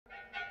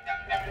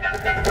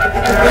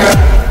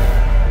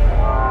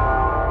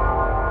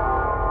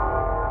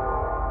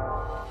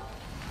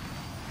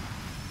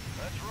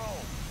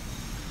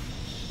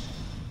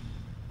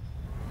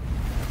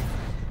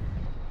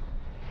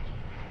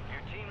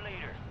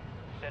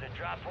a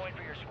drop point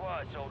for your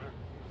squad, soldier.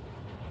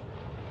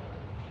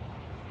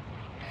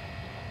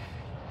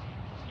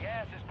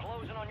 Gas is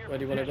closing on your Where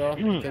do you want to go?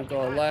 You can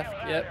go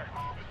left. Yep.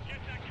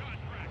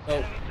 Oh.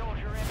 Enemy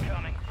soldier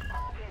incoming.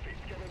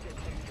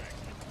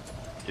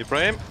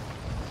 Ibrahim,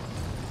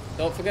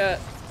 Don't forget.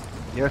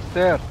 Yes,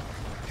 sir.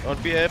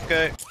 don't be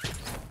AFK.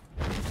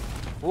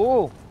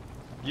 Oh,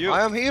 You.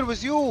 I am here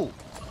with you.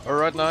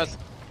 Alright, nice.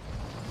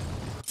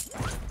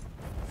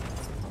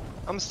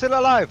 I'm still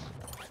alive.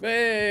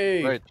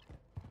 Hey. Great.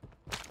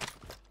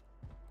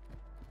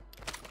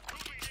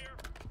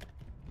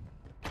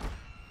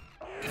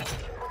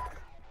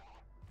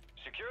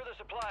 Secure the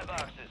supply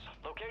boxes.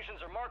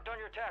 Locations are marked on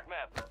your TAC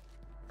map.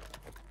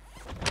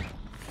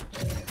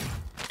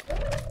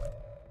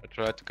 I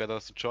tried to get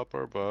us a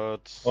chopper,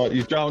 but... Oh,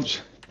 you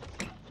don't.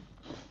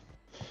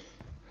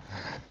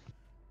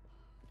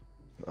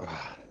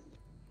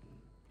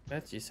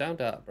 Bet you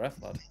sound out of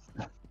breath, lad.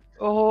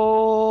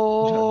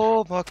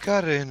 Oh,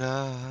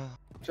 Macarena.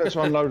 Let's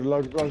unload a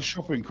load of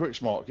shopping, quick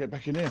smart, get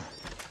back in here.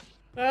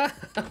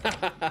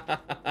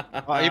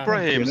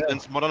 Ibrahim, yeah.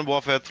 since Modern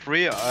Warfare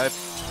 3, I've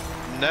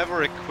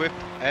never equipped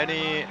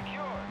any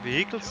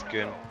vehicle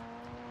skin.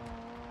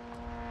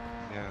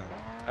 Yeah.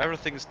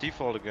 Everything is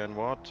default again,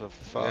 what the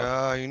fuck?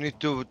 Yeah, you need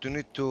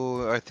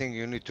to, I think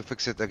you need to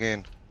fix it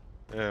again.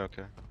 Yeah,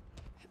 okay.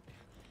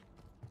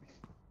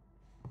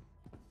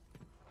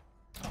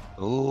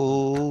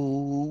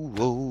 Oh,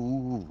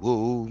 oh,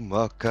 oh,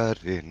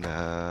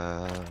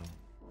 Macarena.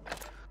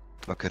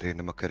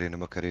 Macarena, Macarena,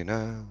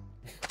 Macarena.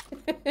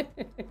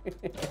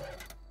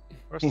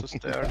 Where's the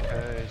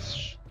staircase?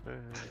 Shit.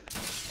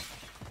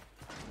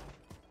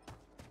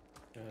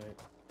 Right.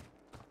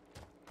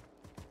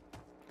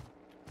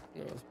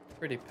 That was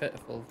pretty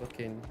pitiful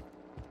fucking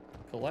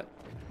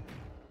collecting.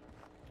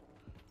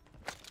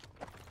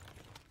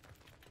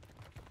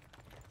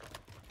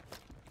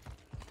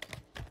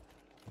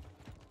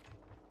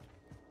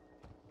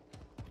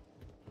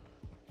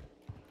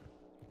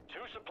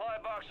 Two supply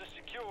boxes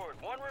secured.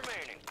 One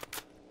remaining.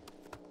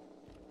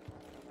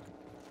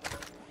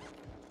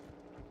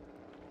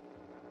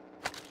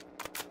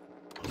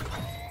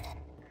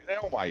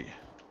 Hell, mate.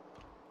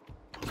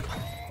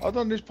 I've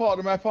done this part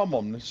of the map I'm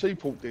on, the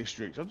Seaport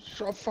District.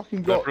 I've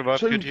fucking got Revive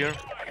kit here.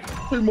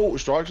 two mortar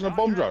strikes and a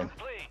bomb drone.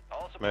 Complete.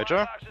 All supply Major?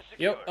 boxes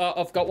secured. Yep,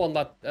 I've got one,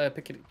 lad.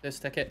 Pick it, this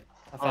ticket.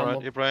 I found Alright,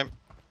 one. Ibrahim.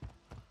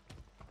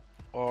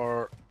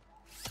 Or...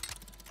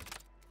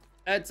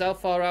 Eds, how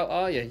far out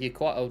are you? You're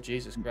quite... Oh,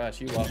 Jesus Christ,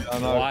 you are I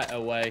know. quite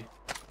away.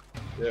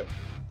 Yeah,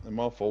 it's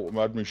my fault.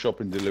 I had my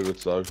shopping delivered,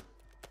 so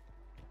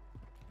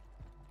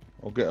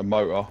I'll get a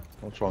motor.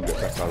 I'll try and get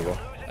back over.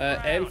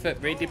 Aim for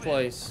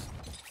redeploys.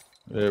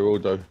 Yeah, we'll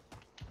do.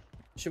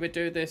 Should we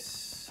do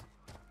this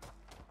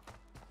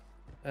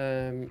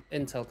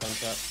intel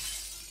contract?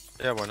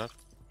 Yeah, why not?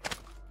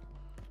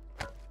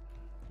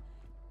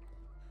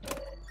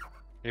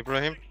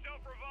 Ibrahim?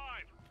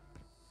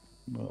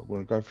 Right,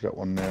 we're gonna go for that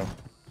one now.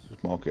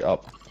 Just mark it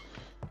up.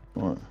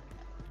 Right.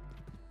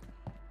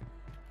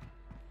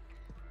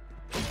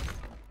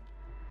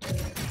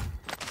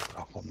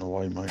 Up on the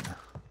way, mate.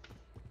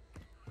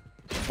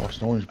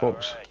 Nice orange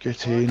box. Alright, Get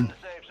deploy to in. the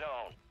safe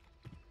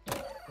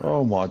zone.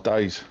 Oh my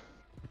days.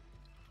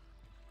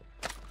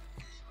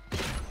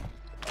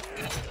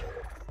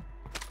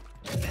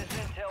 This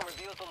intel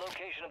reveals the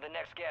location of the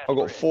next gas. I've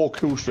got bridge. 4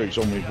 kill streaks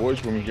on me,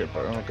 boys. When we get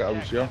back, I'll get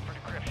over to you. For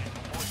decryption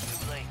before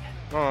it's too late.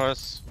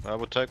 Nice. I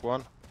would take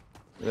one.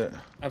 Yeah.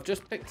 I've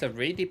just picked a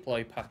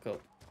redeploy pack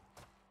up.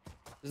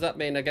 Does that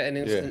mean I get an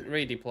instant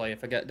redeploy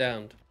if I get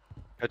downed?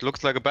 It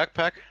looks like a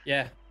backpack?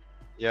 Yeah.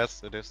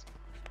 Yes, it is.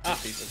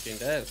 Happy fucking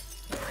days.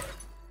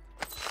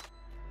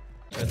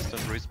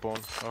 Instant respawn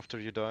after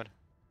you died.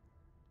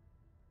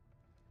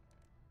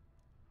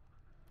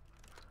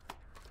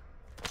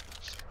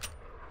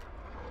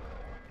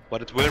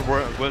 But it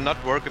will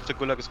not work if the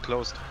gulag is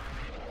closed.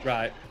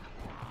 Right.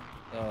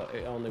 So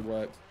it only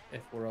works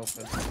if we're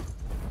open.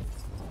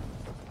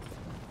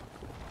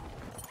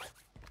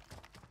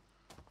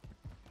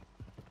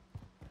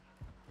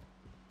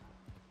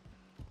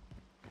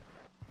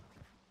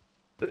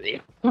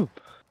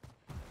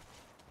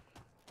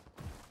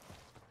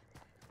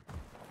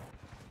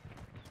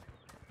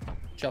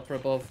 Chopper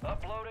above.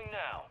 Uploading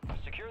now.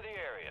 Secure the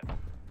area.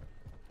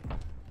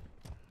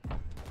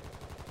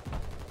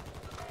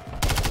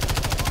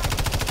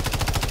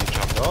 He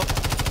jumped off.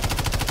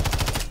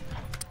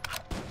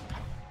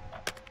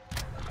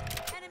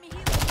 Enemy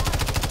healing.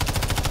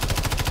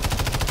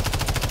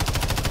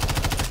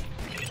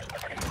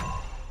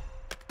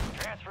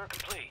 Transfer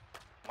complete.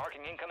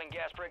 Marking incoming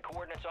gas spread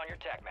coordinates on your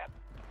TAC map.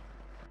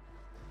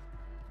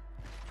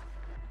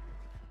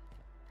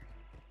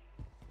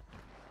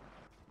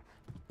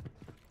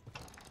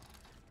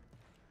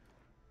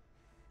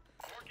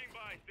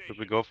 Should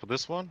we go for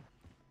this one?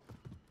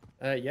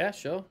 Yeah,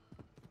 sure.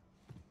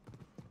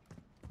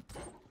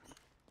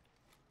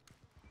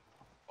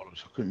 I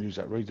couldn't use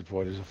that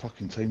redeploy. There's a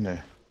fucking team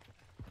there.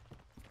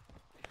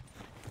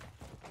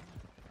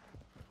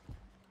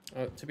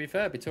 To be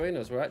fair, between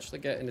us, we're actually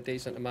getting a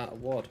decent amount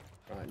of WAD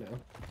right now.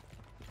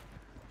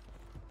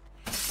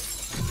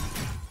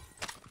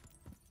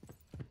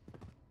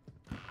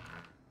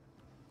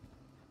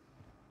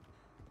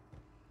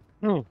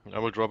 I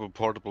will drop a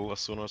portable as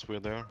soon as we're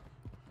there.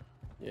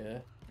 Yeah.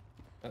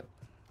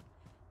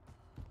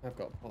 I've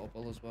got a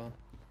portable as well.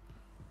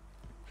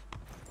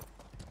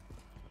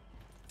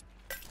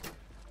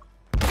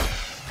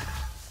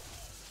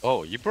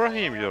 Oh,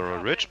 Ibrahim, you're a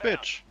rich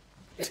bitch.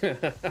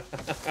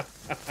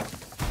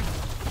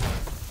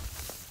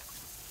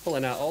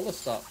 Pulling out all the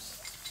stops.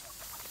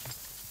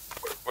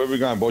 Where are we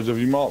going, boys? Have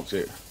you marked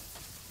it?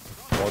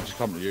 Well, I'll just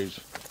come to use.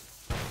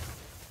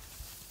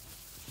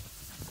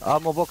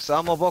 Ammo box,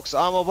 ammo box,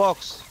 ammo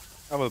box.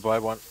 I will buy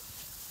one.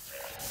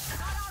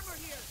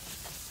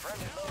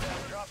 Friendly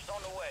loadout drops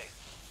on the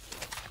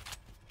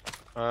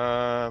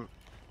way.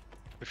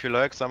 If you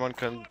like, someone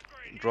can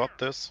drop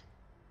this.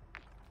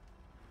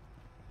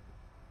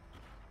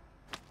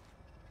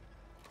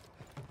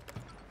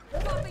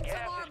 Dropping Gas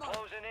some is armor.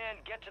 closing in.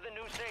 Get to the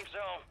new safe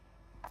zone.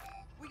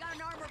 We got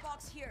an armor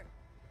box here.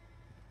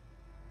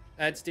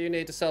 Eds, do you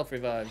need a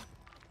self-revive?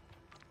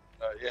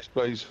 Yes,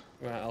 please.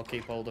 Right, I'll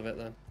keep hold of it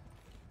then.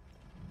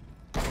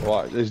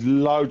 Right, there's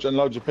loads and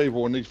loads of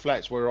people in these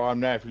flats where I am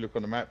now. If you look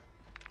on the map,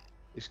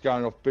 it's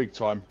going off big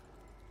time.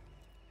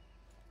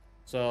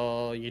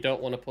 So you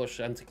don't want to push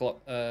anti-clock,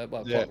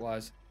 well, Yeah.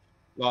 clockwise.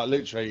 Like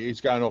literally,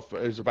 it's going off.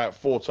 There's about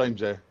 4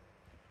 teams there.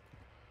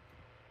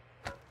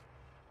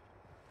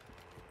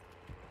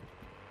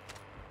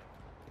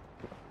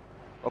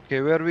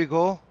 Okay, where we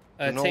go?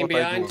 You know Team what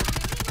I behind. do.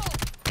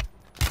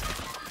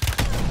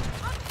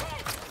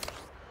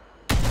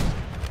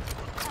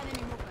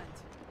 Enemy movement.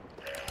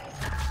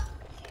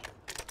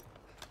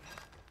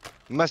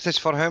 Message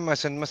for him. I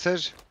send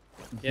message.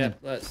 Yeah,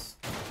 let's.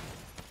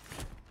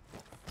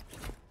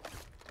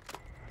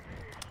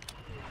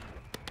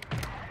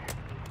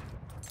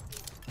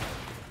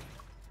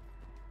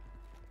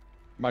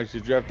 Mate,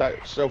 did you have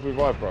that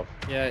self-revive, bro?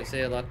 Yeah, it's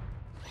here, lad.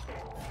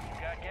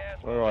 Got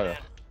gas. Where are you?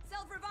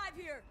 Self-revive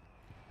here.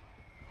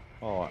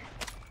 Alright.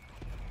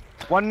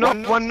 One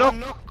knock, one knock.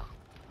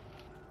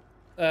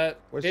 Where's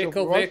Vehicle,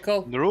 self-revive?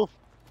 vehicle. On the roof.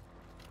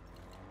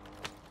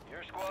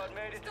 Your squad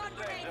made it to Stun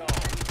the safe grenade. zone.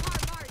 Enemy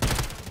car marked.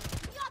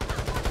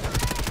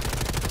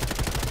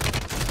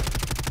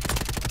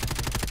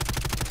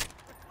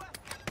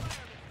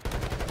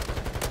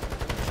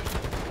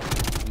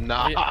 Yatta,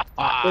 Nah.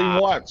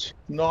 Clean white.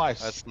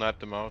 Nice. I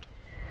sniped him out.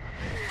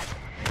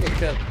 Good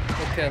kill,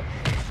 good kill.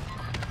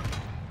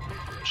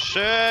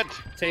 Shit!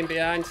 Team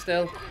behind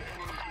still.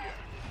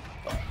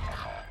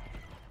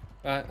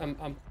 Right,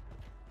 I'm.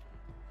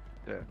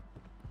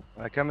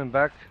 I coming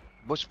back.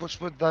 Push, push,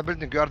 push the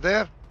building. You are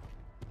there?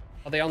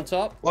 Are they on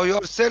top? Oh, you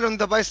are still on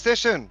the buy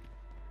station.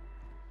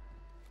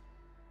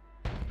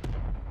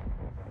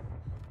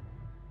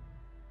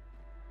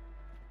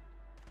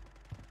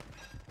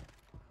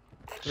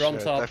 They're on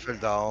Shit, top. I fell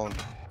down.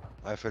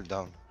 I fell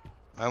down.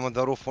 I'm on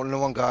the roof. Only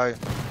one guy.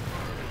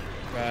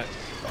 Right.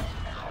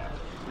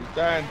 He's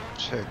down.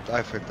 Shit,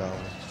 I fell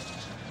down.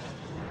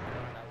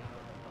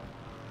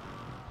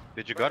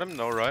 Did you got him?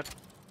 No, right?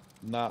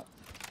 Nah.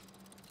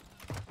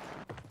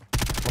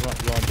 Come on,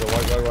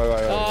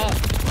 wait. Oh,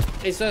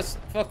 it's just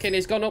fucking.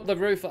 He's gone up the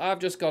roof that I've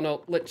just gone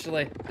up,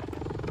 literally.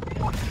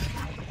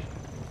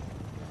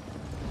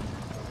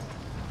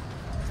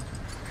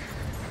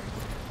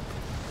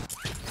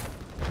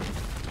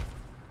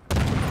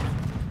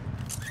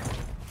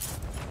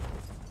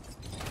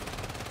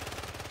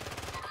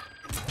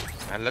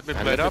 And let me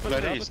play it up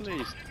at least.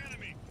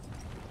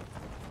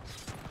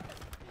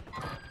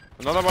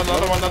 Another one.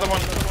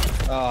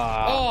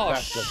 Ah, Oh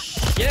bastard.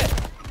 shit!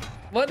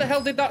 Where the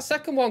hell did that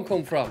second one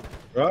come from?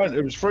 Right,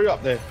 it was 3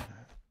 up there.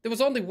 There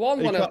was only one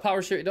He when I cut-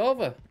 parachuted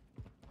over.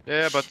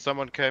 Yeah, but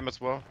someone came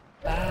as well.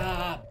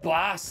 Ah, They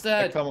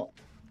bastard! come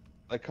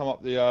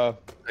up the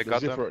They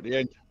got zipper them. at the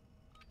end.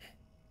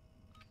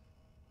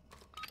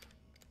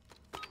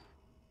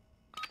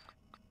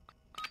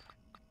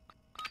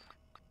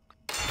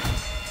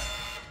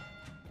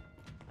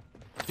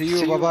 See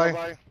you,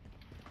 bye-bye.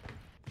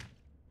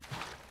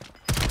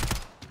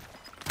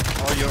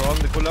 Oh, you're on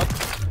the pull up?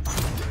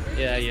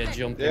 Yeah, you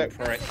jumping Yeah.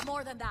 prick. There's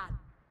more than that.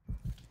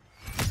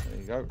 There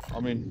you go.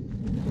 I'm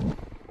in.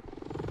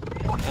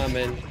 I'm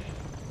in.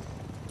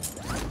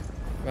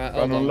 Right,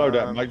 Run hold on on.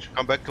 loadout, mate.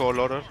 Come back to our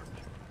loader.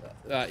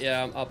 Right,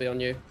 yeah, I'll be on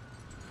you.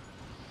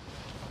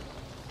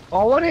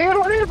 Oh, one here,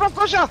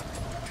 Pasha.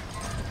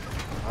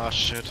 Ah,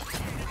 shit.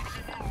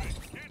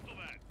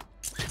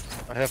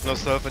 I have no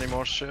self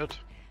anymore, shit.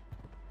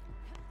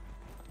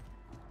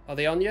 Are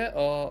they on you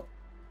or?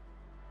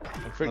 I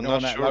think I'm they're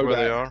on not that sure where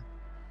they loadout. are.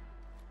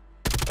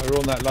 They're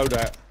on that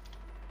loadout.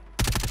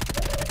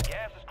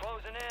 Gas is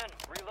closing in.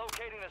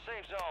 Relocating the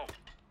safe zone.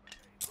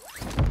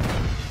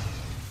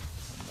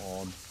 Come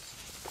on.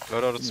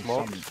 Loadout Give is me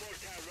small. some.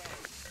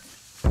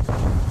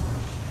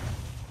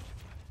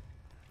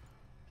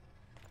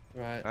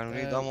 Right. I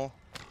need ammo.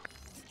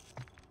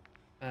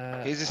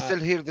 Uh, He's still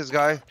here, this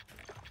guy.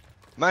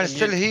 Man, Can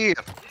still you- here.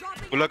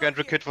 Dropping Good luck, ammo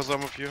entry here. kit for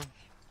some of you.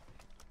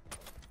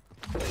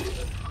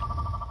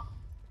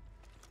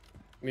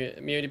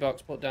 Muni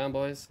box put down,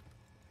 boys.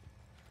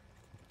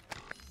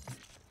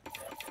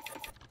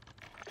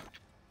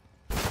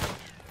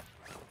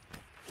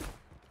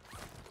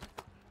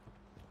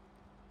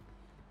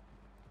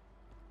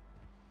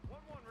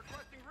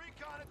 Requesting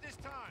recon at this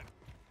time.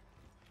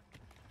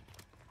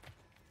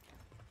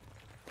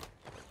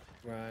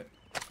 Right.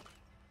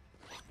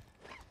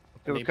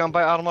 Okay, we can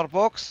buy armor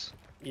box.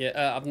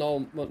 Yeah, I've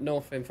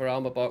nothing for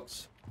armor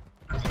box.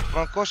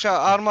 Frankosha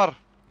armor.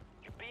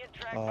 You're being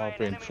tracked Oh, by I've an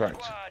been enemy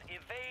tracked. squad.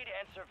 Evade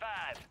and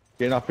survive.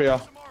 Getting up here.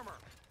 Some armor.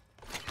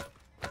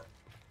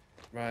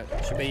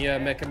 Right, should we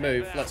make a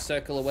move? Let's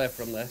circle away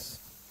from this.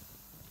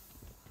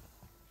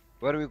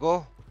 Where do we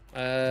go?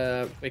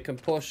 We can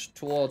push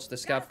towards the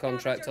scav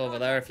contract over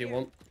there if you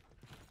want.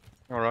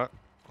 Alright.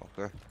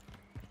 Okay.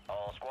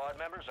 All squad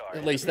members are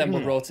At least then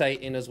we're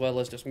rotating as well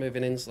as just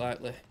moving in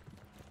slightly.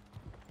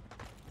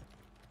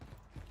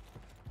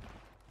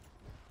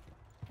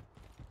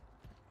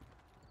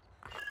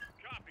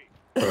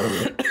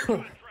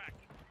 Copy.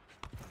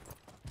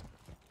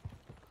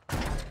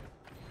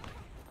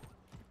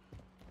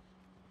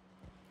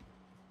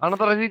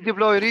 Another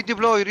redeploy.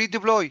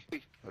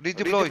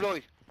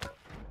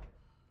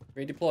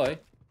 Redeploy?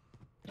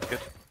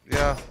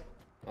 Yeah.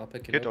 I'll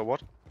pick it Hit or up.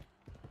 what?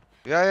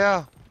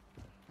 Yeah.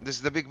 This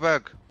is the big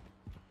bag.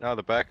 Now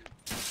the back.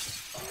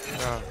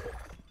 Yeah.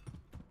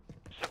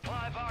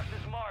 Supply boxes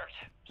marked.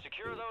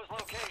 Secure those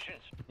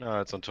locations.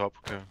 No, it's on top.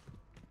 Okay.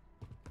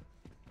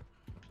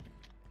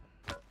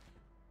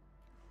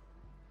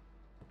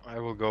 I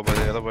will go by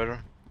the elevator.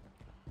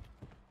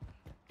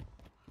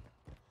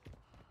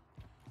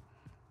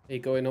 Are you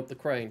going up the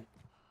crane?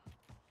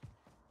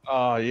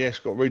 Ah, yes,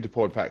 got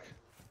redeployed pack.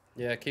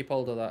 Yeah, keep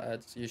hold of that,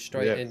 Ed. You're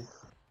straight Yeah. in.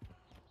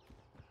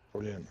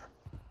 Brilliant.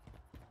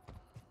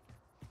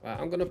 Right,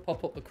 I'm gonna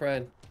pop up the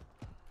crane.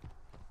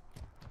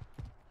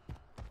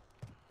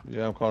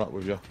 Yeah, I'm coming up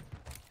with you.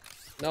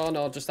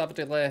 No, just have a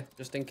delay,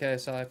 just in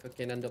case I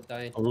fucking end up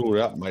dying. I was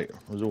already up, mate.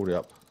 I was already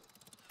up.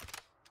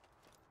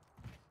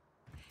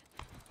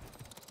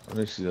 And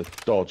this is a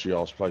dodgy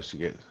ass place to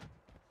get.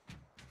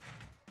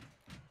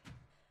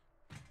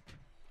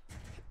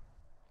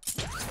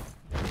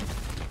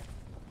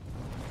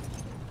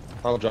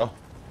 Told ya.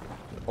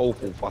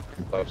 Awful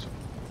fucking place.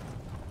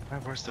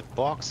 Where's the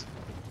box?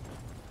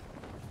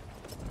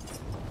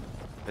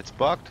 It's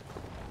bugged.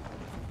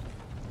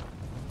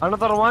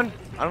 Another one.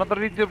 Another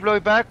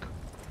redeploy back.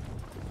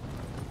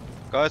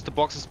 Guys, the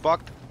box is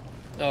bugged.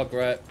 Oh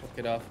great, fuck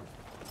it off.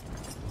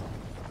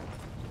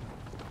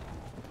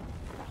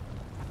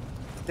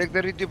 Take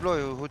the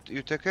redeploy. Who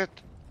you take it?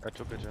 I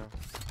took it,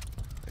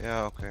 yeah.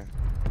 Yeah. Okay.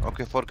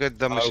 Okay. Forget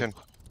the mission.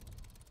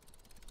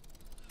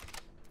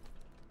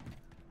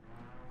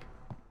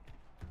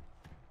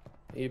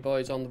 You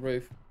boys on the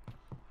roof.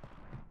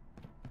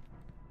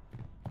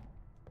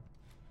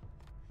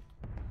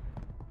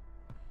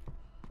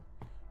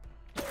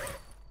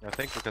 I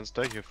think we can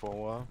stay here for a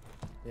while.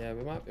 Yeah,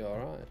 we might be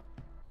alright.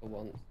 For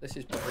once. This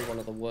is probably one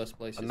of the worst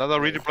places. Another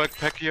to be. redeploy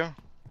pack here.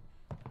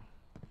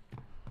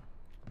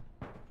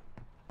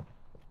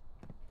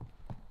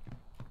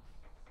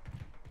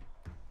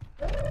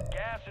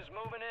 Gas is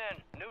moving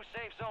in. New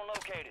safe zone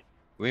located.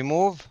 We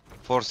move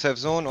for safe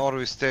zone or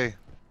we stay.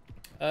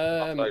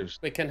 Close.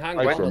 We can hang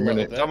Wait on for a a little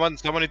minute. bit.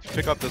 Someone need to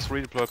pick up this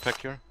redeploy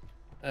pack here.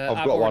 I've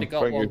got already one,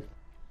 got thank one. you.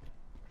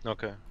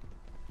 Okay.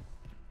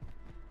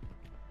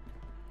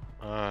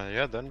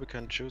 Yeah, then we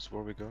can choose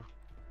where we go.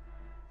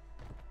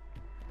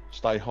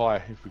 Stay high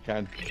if we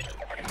can. The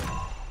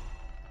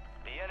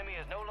enemy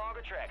is no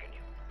longer tracking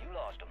you. You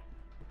lost them.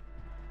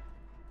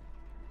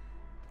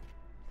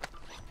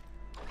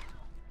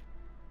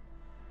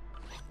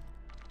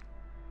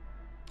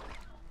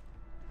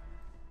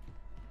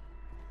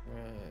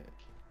 Right.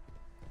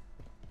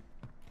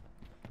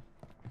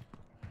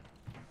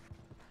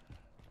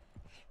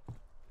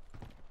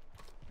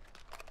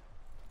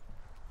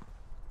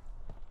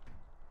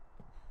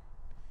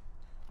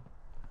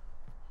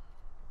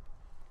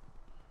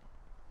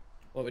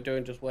 What we're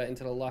doing, just wait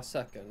until the last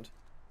second.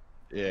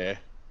 Yeah.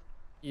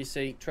 You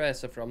see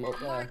Tracer from up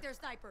there. Mark their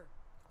sniper.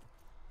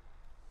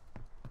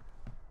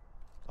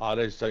 Ah,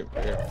 there's tape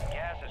here.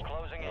 Gas is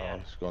closing Oh, in.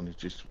 it's gone. It's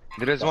just.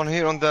 There is one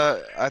here on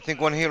the. I think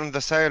one here on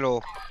the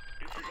silo.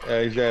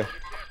 Yeah, he's there.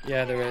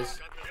 Yeah, there is.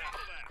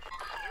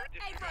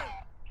 Aim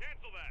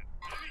Cancel that.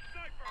 Enemy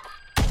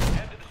sniper.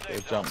 Head to the They're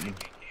safe zone. jumping.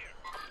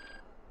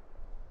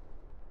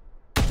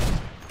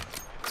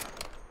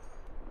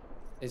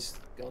 It's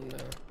gone now.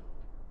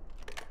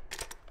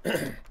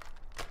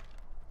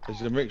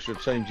 There's a mixture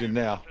of teams in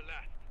now.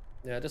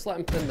 Yeah, just let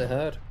him pin the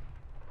herd.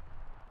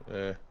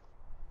 Yeah.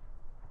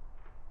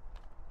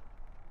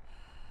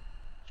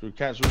 Should we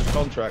cancel his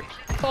contract?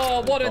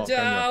 Oh, what a can't,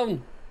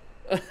 can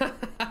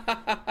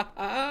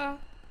down!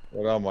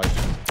 Well done, mate.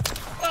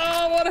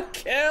 Oh, what a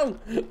kill!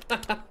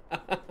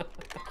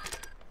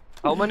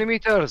 How many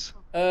meters?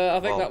 I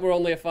think Wow. that we're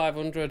only a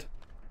 500.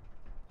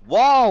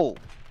 Wow!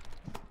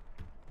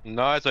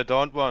 Nice, I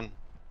don't one.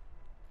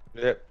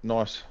 Yep,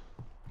 nice.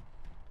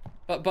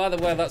 But by the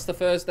way, that's the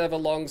first ever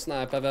long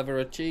snipe I've ever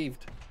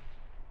achieved.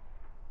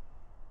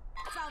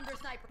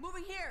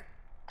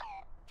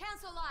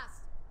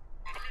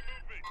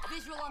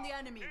 Visual on the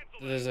enemy.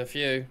 There's a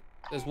few.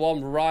 There's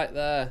one right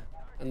there,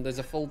 and there's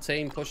a full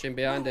team pushing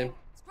behind him.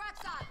 Scratch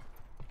that.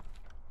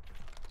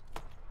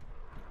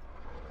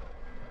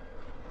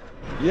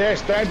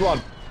 Yes, downed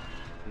one.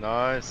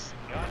 Nice.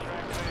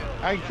 Contract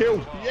failed. And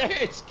killed.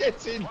 Yes,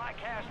 get in. Supply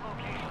cache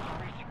locations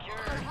are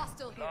resecured.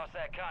 Hostile here. Lost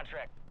that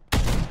contract.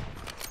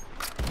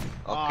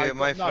 Okay,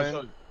 my friend.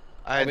 sorry.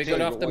 I Are we think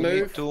gonna have to we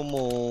move? need to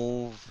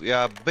move.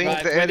 Yeah, bring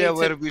Right, the we area need to-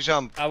 where we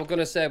jump. I was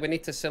gonna say we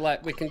need to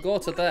select. We can go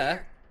to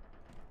there.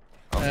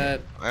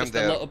 I'm Just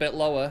there. a little bit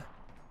lower.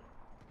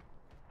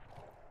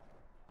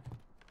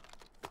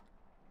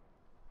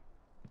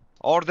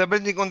 Or the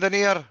building on the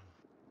near.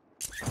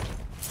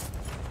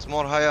 It's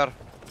more higher.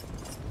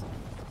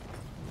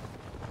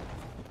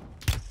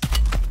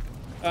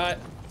 Alright.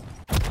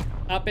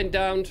 I've been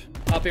downed.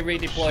 I'll be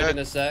redeployed in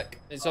a sec.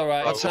 It's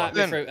alright. What's Snipe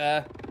me happening? through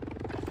air.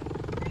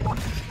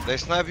 They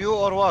snipe you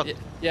or what?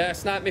 Yeah,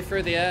 snipe me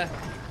through the air.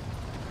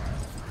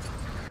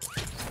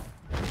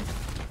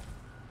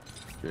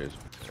 Cheers.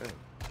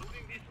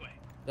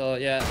 So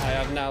yeah,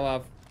 I now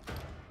have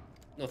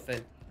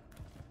nothing.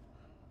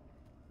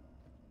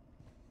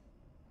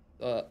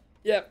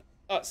 Yep,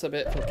 that's a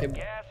bit fucking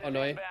Gas is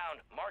annoying. inbound,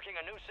 marking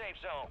a new safe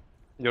zone.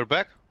 You're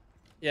back?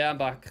 Yeah, I'm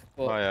back.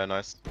 But Oh yeah,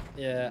 nice.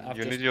 yeah, I've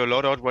You just, need your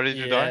loadout. Where did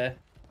you die? yeah.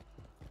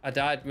 I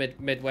died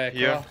midway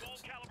Here.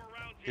 across.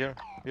 Here.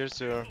 Here's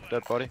your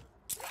dead body.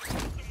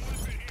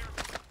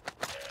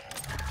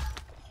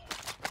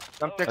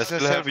 Come take I the still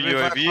have a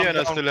self-revive, UAV come and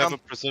I down, still have come, a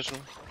precision.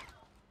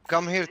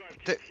 come here.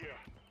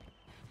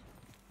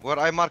 Where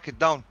I mark it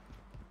down.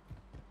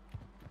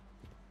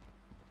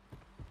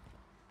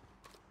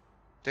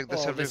 Take the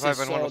Oh, this self-revive is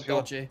and one so of you.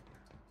 dodgy.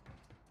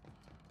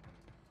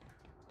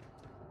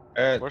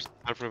 Where's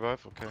self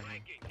revive? Okay.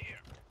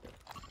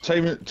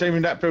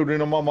 Teaming that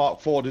building on my Mark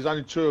 4. There's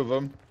only 2 of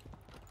them.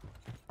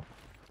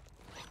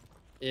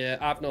 Yeah,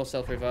 I've no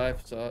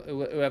self-revive, so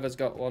whoever's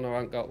got one or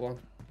ain't got one.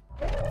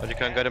 But you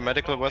can get a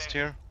medical vest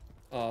here.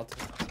 Oh,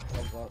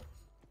 love that.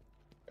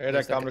 Here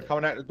they come. They're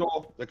coming out the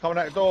door. They're coming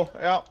out the door.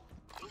 Out.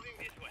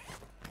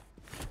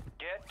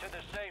 Get to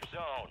the safe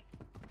zone.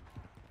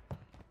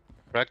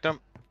 Crack them.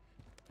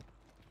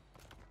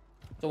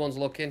 Someone's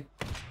looking.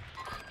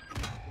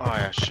 Oh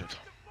yeah, shit.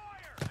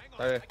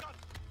 There.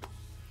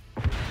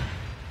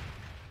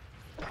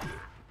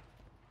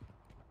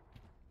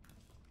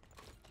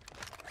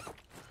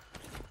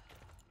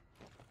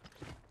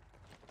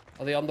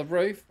 Are they on the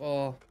roof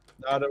or?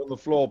 No, they're on the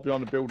floor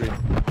behind the building.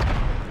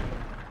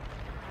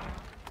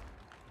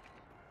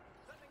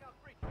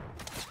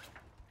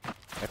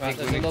 I Right,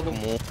 think we need to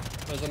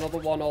move. There's another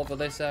one over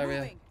this area.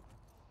 Moving.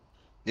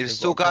 There's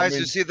They've 2 got to come guys. in.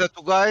 You see the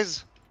 2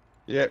 guys?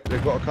 Yep,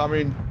 they've got to come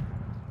in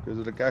because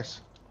of the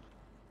gas.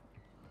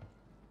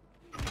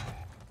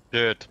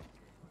 Shit.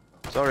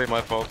 Sorry,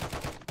 my fault. 25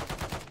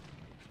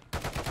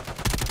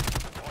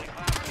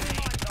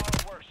 remain.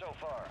 Solid work so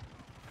far.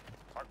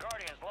 Our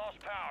Guardians lost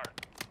power.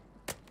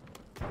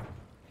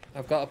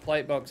 I've got a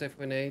plate box if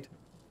we need.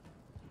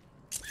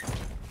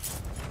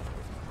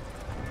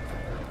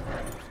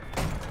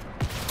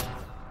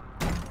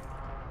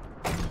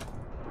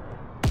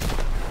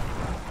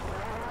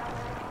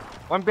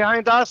 One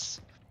behind us.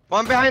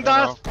 One behind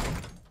us.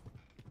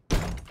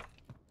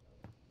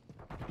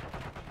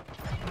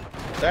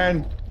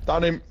 Dan,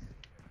 done him.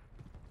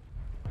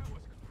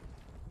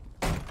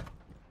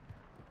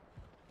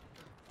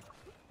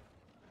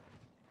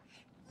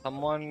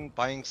 Someone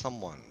buying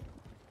someone.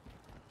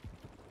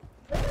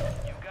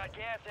 You've got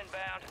gas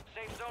inbound.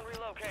 Safe zone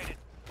relocated.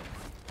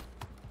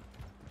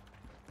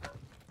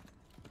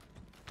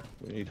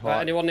 We need Right,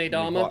 height. anyone need We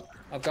armor? height.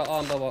 I've got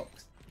armor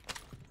box.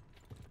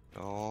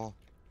 No.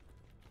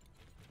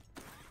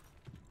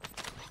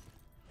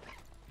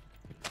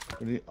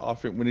 I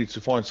think we need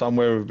to find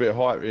somewhere with a bit of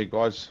height here,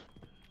 guys.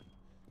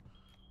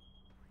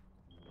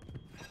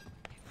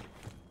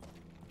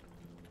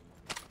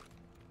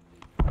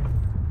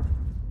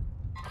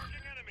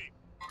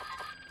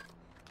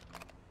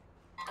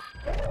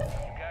 You've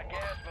got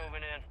gas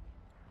moving in.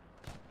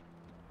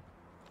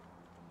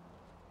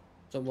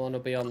 Someone will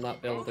be on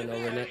that building or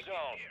in it. Safe zone.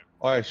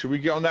 Alright, should we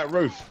get on that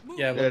roof?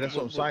 Yeah, Yeah, that's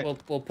what I'm saying.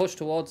 We'll push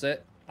towards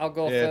it. I'll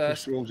go Yeah, push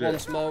first. towards One it.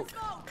 smoke.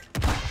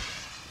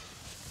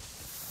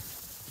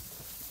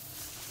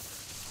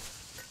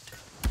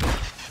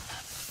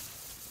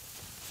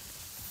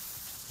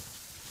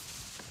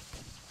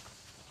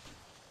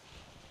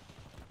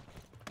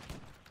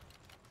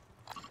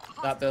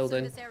 That Hostiles in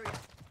building. this area.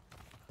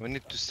 We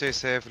need to stay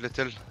safe a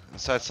little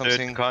inside Shit,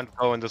 something. can't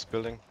go in this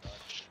building.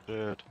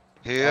 Shit.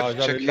 Here, Oh,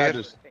 check here.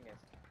 ladders.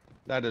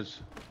 Ladders.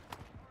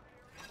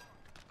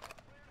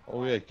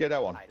 Oh yeah, get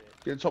that one.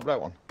 Get on top of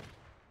that one.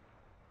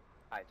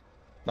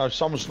 No,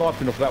 someone's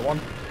sniping off that one.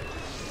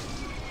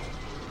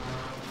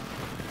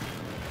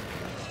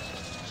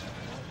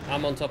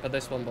 I'm on top of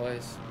this one,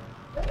 boys.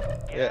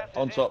 Yeah, Gas is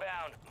on top.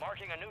 inbound,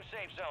 marking a new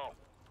safe zone.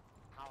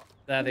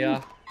 There they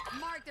are.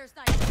 Mark their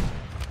sniper.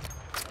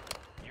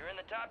 You're in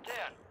the top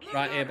 10.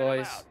 Right here,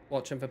 boys.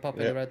 Watching for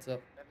popping Yeah. the reds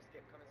up.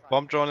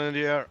 Bomb drone in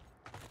the air.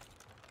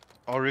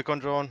 Or recon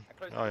drone.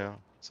 Oh yeah.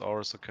 It's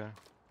ours, okay.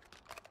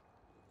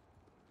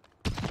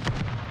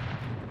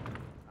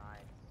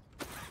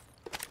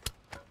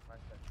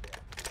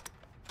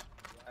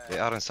 They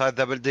are inside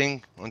the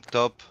building on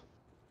top.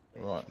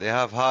 Right. They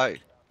have high.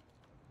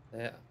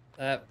 Yeah.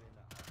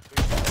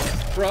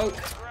 Broke. Ground.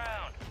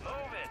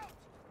 Move it.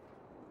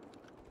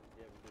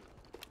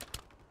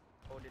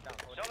 Some of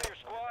your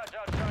squads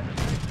outside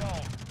the safe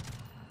zone.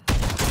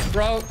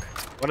 Broke.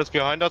 One is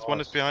behind us,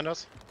 one is behind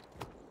us.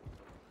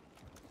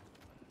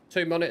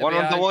 2 monitor One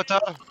on the behind. water.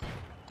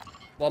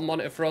 1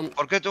 monitor front.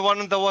 Forget the one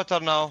on the water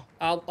now.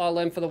 I'll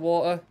aim for the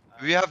water.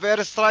 We have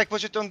airstrike.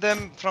 Push it on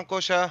them,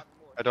 Frankosha.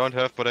 I don't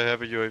have, but I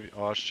have a UAV.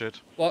 Oh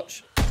shit.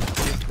 Watch.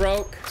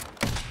 Broke.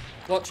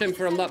 Watch him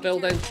from that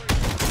building.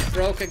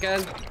 Broke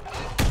again.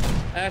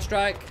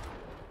 Airstrike.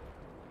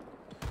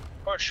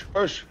 Push,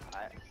 push.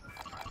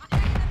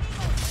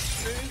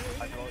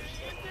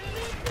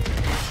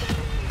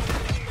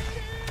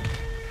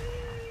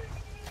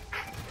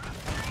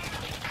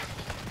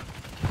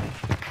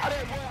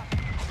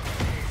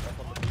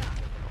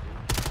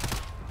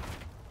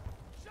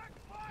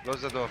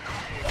 Close the door.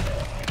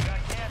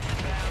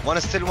 One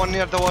is still one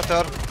near the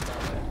water.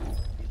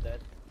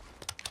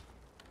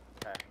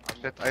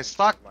 Shit, I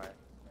stuck.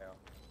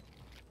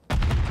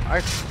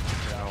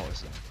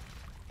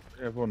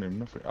 Yeah, on him,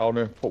 nothing. Oh,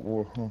 no, pop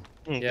wall. Oh.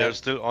 Yeah. They're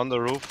still on the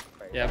roof.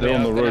 Yeah, They're we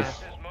on are the gonna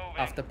roof.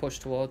 have to push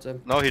towards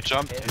him. No, he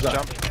jumped. He that-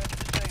 jumped. Get to the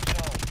safe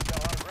zone. We got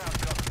a lot of ground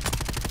cover.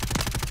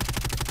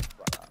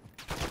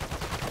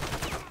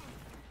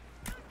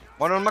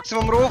 One on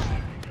maximum roof.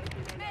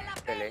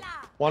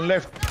 One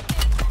left.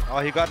 Oh,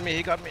 he got me.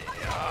 He got me.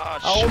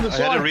 Ah, Oh, on the I had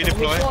sign. to On the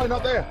redeploy. sign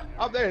up there.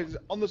 Up there.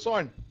 On the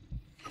sign.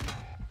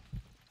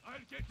 I'll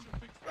get you,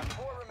 big Got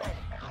 4 remaining.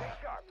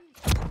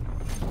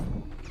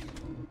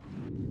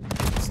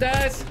 Stay sharp.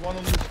 Stairs. One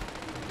on the.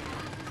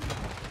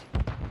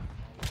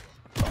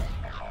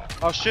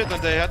 Oh shit,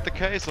 and they had the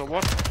case or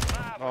what?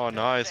 Oh,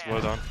 nice.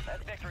 Well done.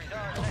 That victory's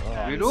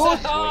ours. We lose.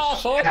 Oh,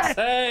 fuck's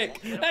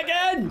sake!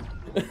 Again!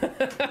 Shadow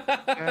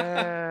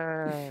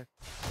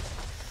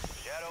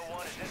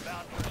 1 is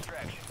inbound for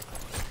extraction.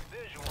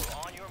 Visual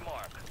on your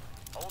mark.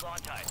 Hold on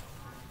tight.